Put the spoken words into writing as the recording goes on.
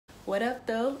What up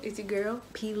though? It's your girl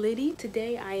P Liddy.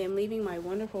 Today I am leaving my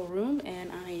wonderful room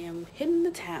and I am heading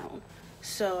to town.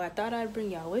 So I thought I'd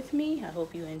bring y'all with me. I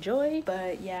hope you enjoy.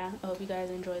 But yeah, I hope you guys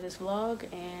enjoy this vlog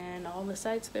and all the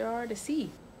sights there are to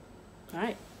see.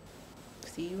 Alright.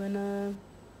 See you in a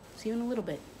little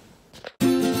bit.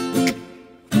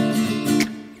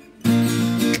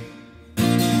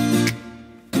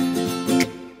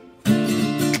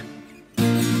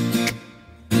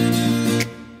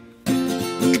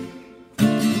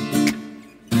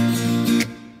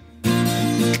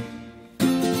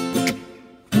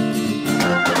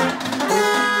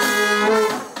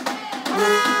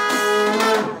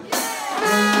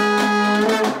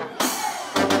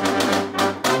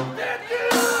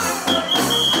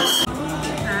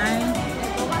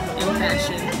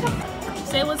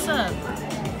 Say what's up.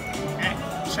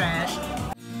 Trash.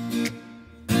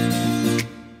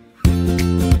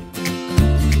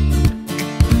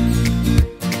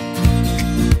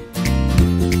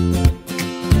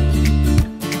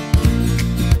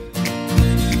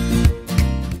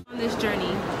 On this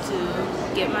journey to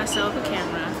get myself a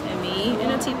camera, and me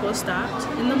and Atipo stopped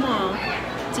in the mall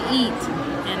to eat,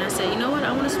 and I said, you know what,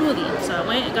 I want a smoothie. So I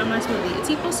went and got my smoothie.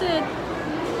 Atipo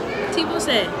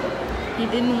said he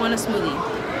didn't want a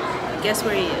smoothie. Guess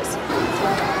where he is? There's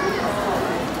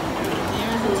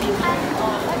a Atipo.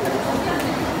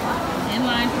 In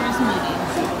line for a smoothie.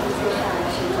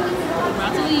 We're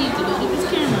about to leave to go get this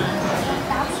camera.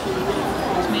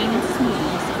 This man wants a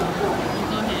smoothie, so you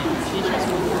go ahead, get your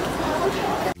smoothie.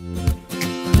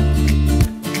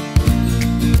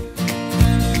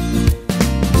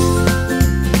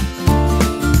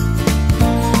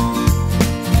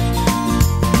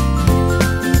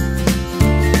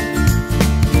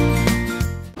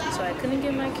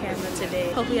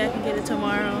 Hopefully I can get it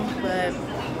tomorrow, but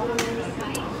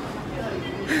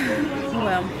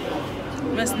well,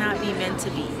 must not be meant to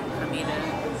be for me to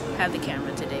have the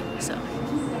camera today, so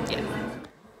yeah.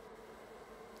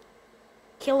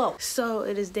 Hello. So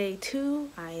it is day 2.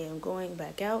 I am going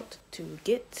back out to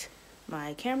get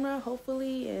my camera,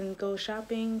 hopefully, and go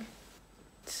shopping.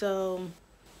 So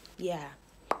yeah.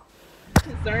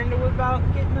 Concerned about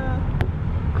getting a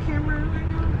camera right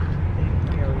now?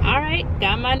 Alright,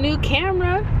 got my new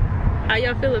camera. How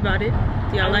y'all feel about it?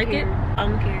 Do y'all like it?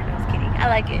 I'm scared. I was kidding. I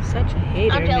like it. Such a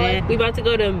hater, man. We about to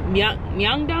go to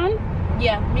Myeongdong?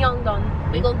 Yeah,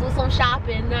 Myeongdong. We gonna do some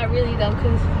shopping. Not really though,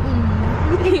 cause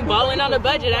balling on a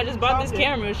budget. I just bought this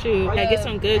camera. Shoot, I get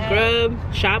some good grub,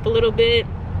 shop a little bit.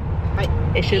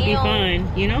 It should be fun,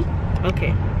 you know?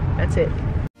 Okay, that's it.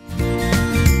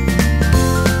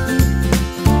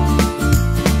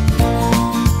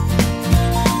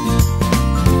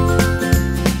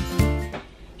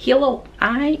 Hello,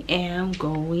 I am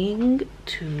going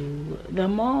to the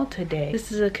mall today.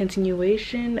 This is a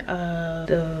continuation of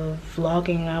the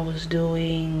vlogging I was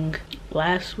doing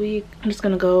last week. I'm just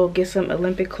gonna go get some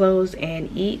Olympic clothes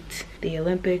and eat. The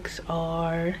Olympics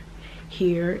are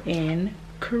here in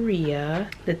Korea.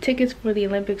 The tickets for the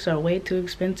Olympics are way too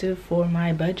expensive for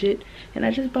my budget, and I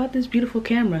just bought this beautiful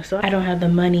camera, so I don't have the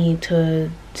money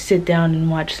to sit down and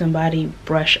watch somebody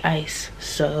brush ice.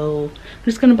 So I'm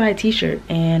just gonna buy a t-shirt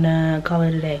and call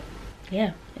it a day.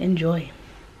 Yeah, enjoy.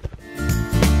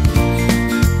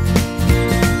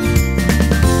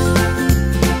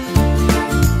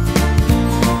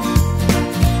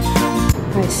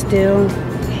 I still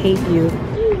hate you.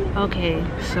 Okay,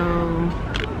 so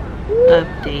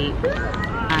update.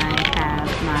 I have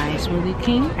my Smoothie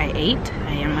King. I ate.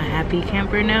 I am a happy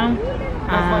camper now.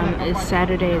 It's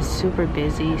Saturday. It's super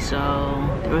busy, so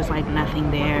there was like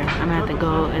nothing there. I'm gonna have to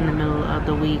go in the middle of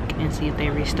the week and see if they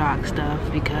restock stuff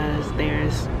because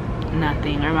there's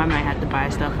nothing, or I might have to buy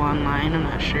stuff online. I'm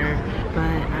not sure,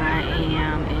 but I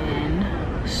am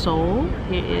in Seoul.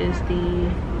 Here is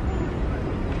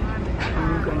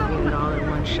I'm gonna get it all in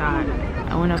one shot.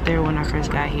 I went up there when I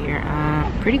first got here.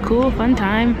 Pretty cool, fun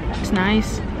time. It's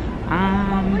nice.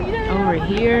 Over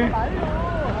here,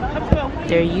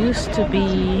 there used to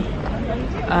be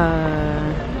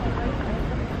a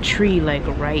tree like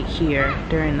right here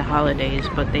during the holidays,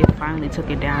 but they finally took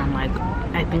it down like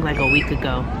I think like a week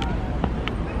ago.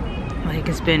 Like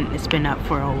it's been up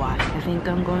for a while. I think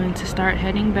I'm going to start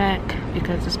heading back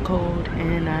because it's cold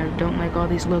and I don't like all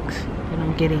these looks that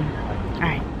I'm getting. All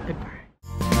right, goodbye.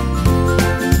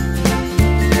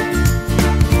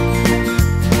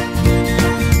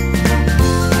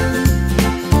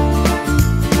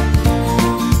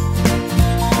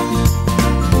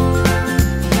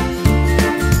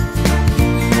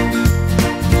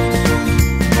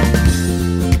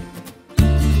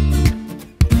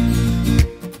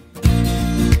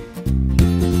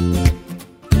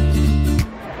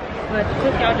 but the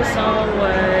clip y'all just saw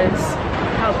was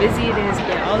how busy it is.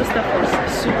 Yeah, all the stuff was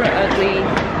super ugly,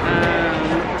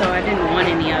 so I didn't want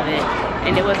any of it,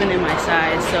 and it wasn't in my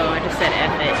size, so I just said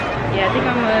F it. Yeah, I think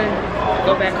I'm gonna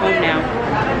go back home now.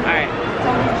 All right.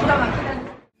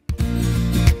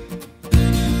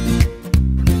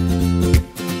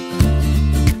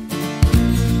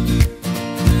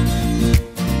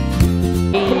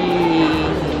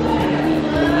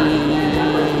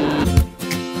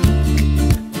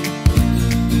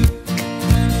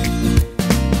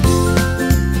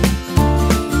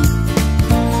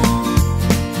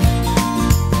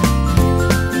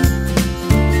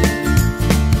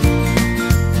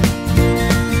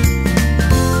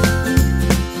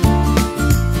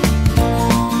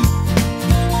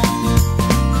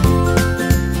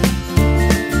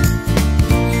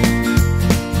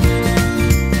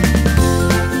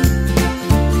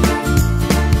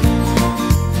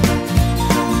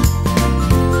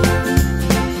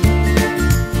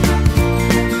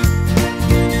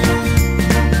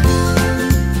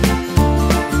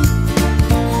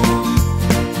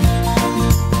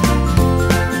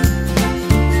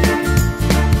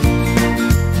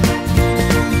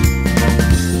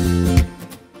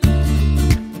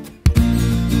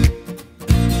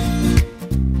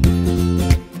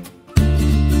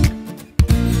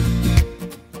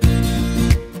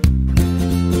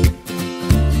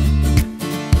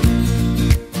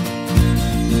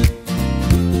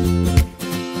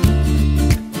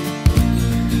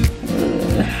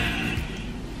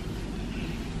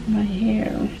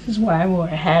 Why I wore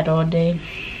a hat all day.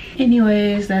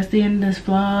 Anyways, that's the end of this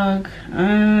vlog.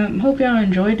 Hope y'all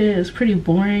enjoyed it. It was pretty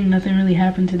boring. Nothing really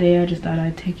happened today. I just thought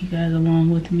I'd take you guys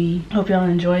along with me. Hope y'all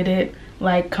enjoyed it.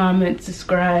 Like, comment,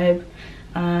 subscribe,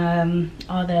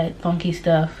 all that funky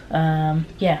stuff.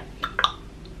 Yeah,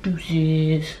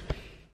 deuces.